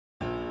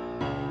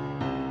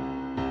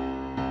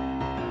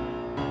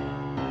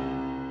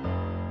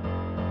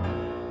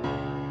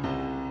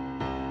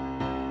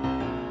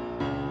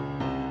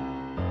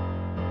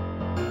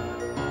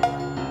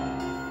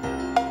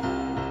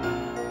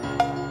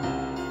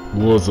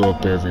What's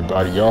up,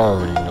 everybody? Y'all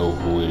already know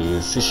who it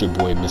is. It's your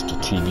boy Mr.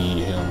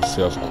 TB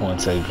himself,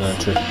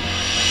 QuavoQuavo23.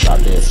 About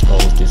to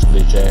expose this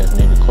bitch ass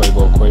nigga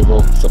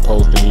QuavoQuavo.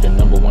 Supposed to be the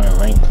 #1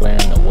 ranked player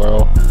in the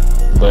world,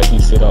 but he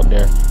sit up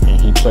there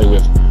and he play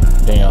with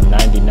damn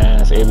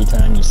 99s every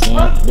time you see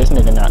him. This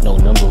nigga not no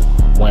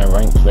 #1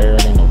 ranked player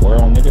in the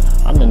world, nigga.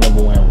 I'm the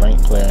 #1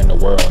 ranked player in the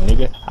world,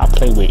 nigga. I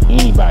play with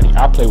anybody.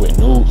 I play with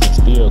noobs and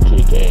still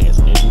kick ass,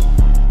 nigga.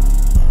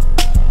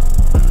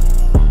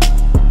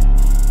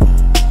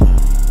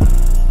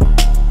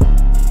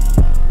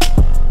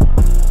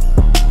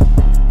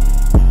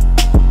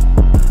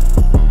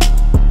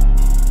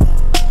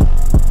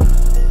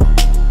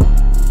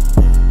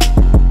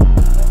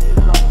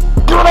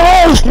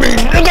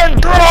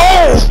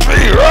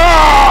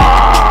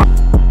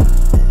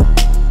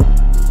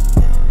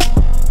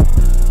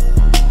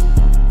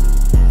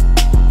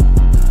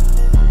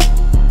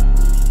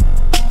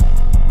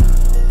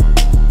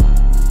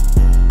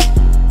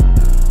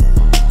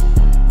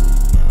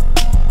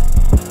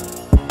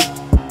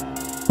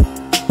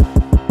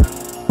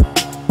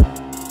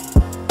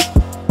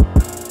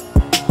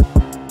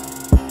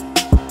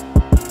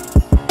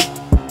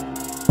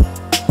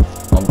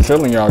 I'm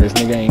telling y'all, this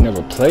nigga ain't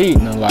never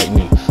played nothing like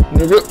me.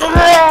 Nigga,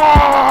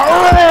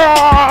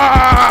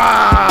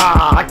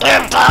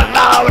 get the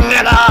dog,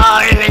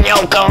 nigga, in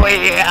your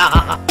career.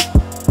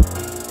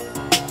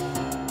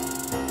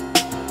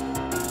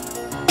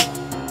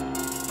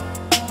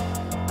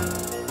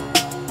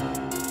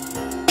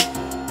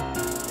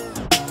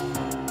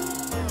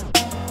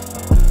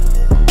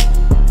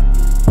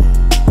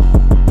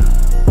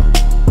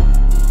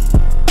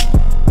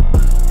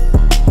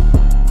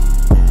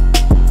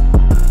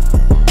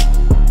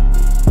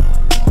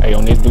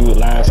 On this dude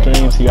live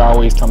streams, he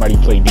always talking about he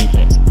play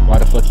defense. Why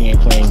the fuck he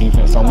ain't playing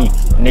defense on me?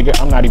 Nigga,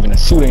 I'm not even a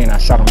shooter and I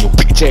shot on your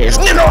bitch ass.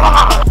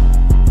 Nigga!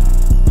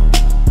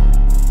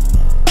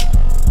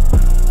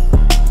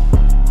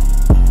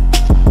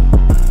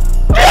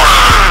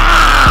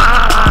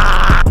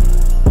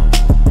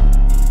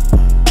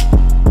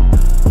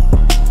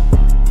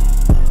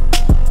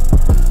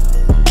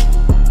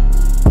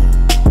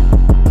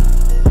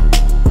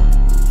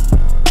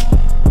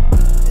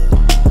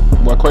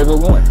 Where Quavo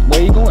going?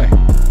 Where he going?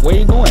 Where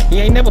you going? He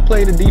ain't never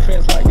played a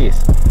defense like this.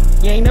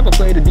 He ain't never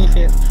played a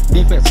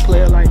defense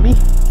player like me.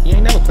 He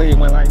ain't never played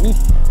one like me.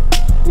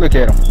 Look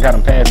at him. Got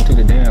him passing to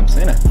the damn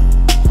center.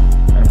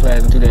 Got him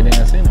passing to that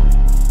damn center.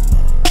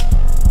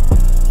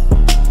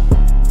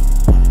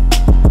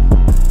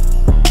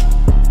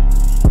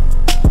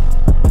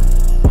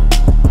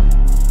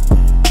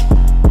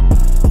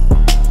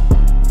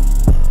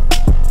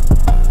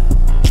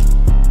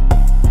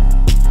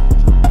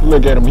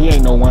 Look at him. He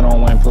ain't no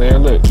one-on-one player.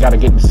 Look, gotta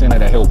get the center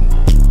to help him.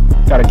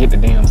 Gotta get the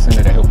damn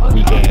center to help my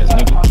weak ass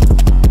nigga.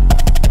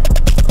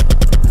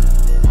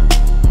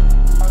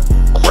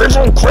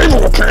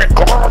 QuavoQuavo can't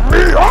guard me.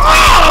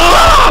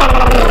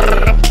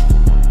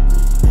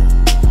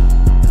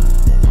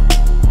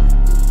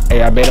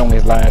 Hey, I bet on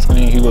his live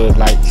screen he was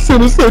like,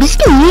 center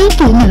screen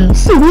for me.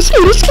 Center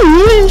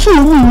screen for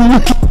me.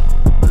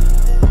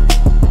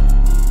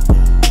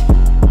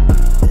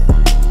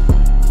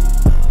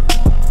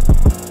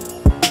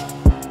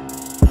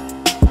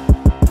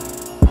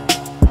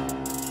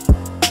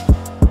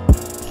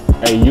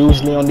 Hey,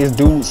 usually on this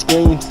dude's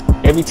screens,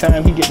 every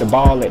time he get the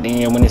ball at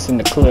the end when it's in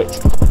the clutch,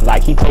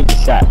 like he take the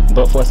shot.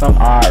 But for some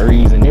odd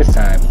reason this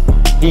time,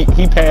 he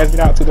passed it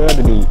out to the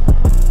other dude.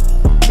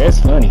 That's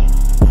funny.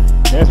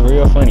 That's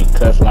real funny,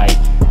 cause like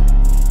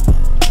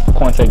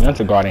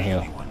QuavoQuavo23 guarding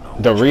him.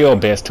 The real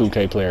best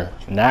 2K player,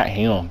 not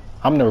him.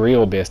 I'm the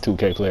real best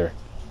 2K player.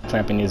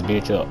 Clamping this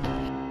bitch up.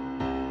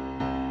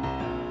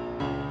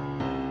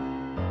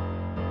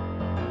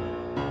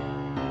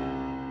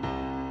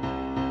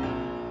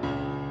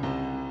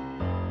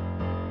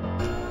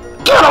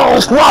 Get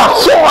off my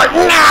court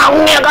now,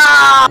 nigga!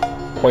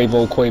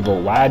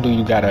 QuavoQuavo, why do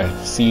you got a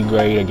C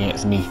grade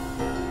against me?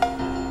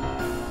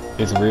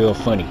 It's real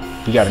funny.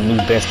 We got a new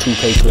best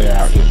 2K player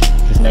out here.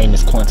 His name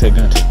is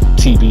QuavoQuavo23.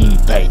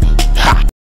 TB, baby. Ha!